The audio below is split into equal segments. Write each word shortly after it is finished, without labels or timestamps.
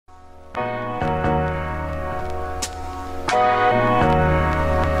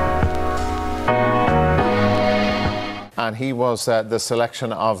and he was the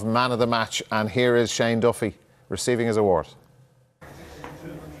selection of man of the match. And here is Shane Duffy receiving his award.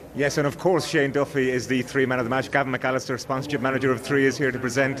 Yes, and of course Shane Duffy is the three man of the match. Gavin McAllister, sponsorship manager of Three, is here to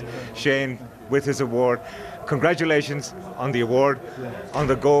present Shane with his award. Congratulations on the award, on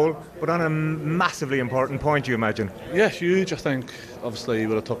the goal, but on a massively important point, you imagine. Yeah, huge. I think obviously he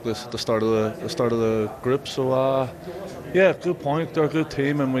would have took this at the start of the group. So yeah, good point. They're a good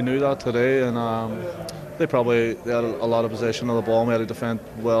team, and we knew that today. And they had a lot of possession of the ball. We had to defend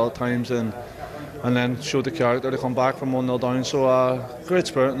well at times, and then showed the character to come back from 1-0 down. So great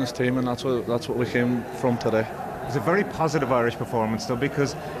spirit in this team, and that's what we came from today. It was a very positive Irish performance though,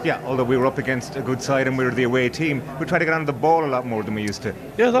 because although we were up against a good side and we were the away team, we tried to get on the ball a lot more than we used to.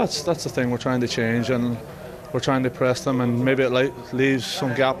 Yeah, that's the thing we're trying to change, and we're trying to press them, and maybe it leaves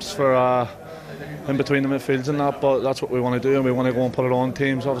some gaps for in between the midfields and that, but that's what we want to do, and we want to go and put it on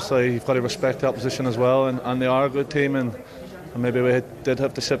teams. Obviously you've got to respect the opposition as well, and they are a good team, and maybe we did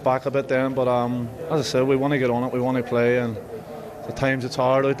have to sit back a bit then, but as I said, we want to get on it, we want to play, and at times it's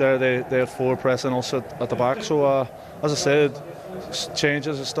hard out there. They had four pressing us at the back, so as I said,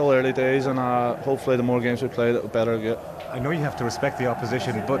 changes. It's still early days, and hopefully the more games we play, the better it get. I know you have to respect the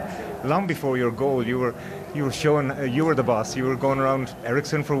opposition, but long before your goal, you were showing you were the boss. You were going around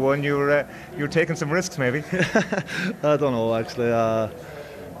Ericsson for one. You were taking some risks, maybe. I don't know, actually.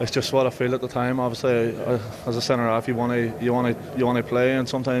 It's just what I feel at the time. Obviously, as a centre half, you want to play, and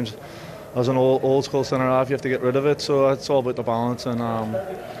sometimes, as an old school centre half, you have to get rid of it. So it's all about the balance, and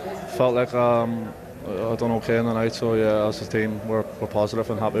felt like I done okay in the night. So yeah, as a team, we're positive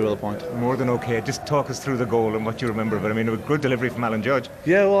and happy with the point. More than okay. Just talk us through the goal and what you remember of it. I mean, it was a good delivery from Alan Judge.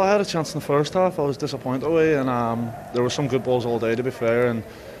 Yeah, well, I had a chance in the first half. I was disappointed away, and there were some good balls all day, to be fair. And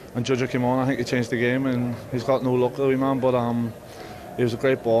Judge came on. I think he changed the game, and he's got no luck, the wee man. But it was a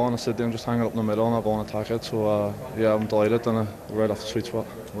great ball, and I said to him, just hang it up in the middle and I'll go and attack it. So yeah, I'm delighted, and right off the sweet spot.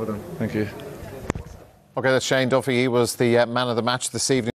 Well done. Thank you. OK, that's Shane Duffy. He was the man of the match this evening.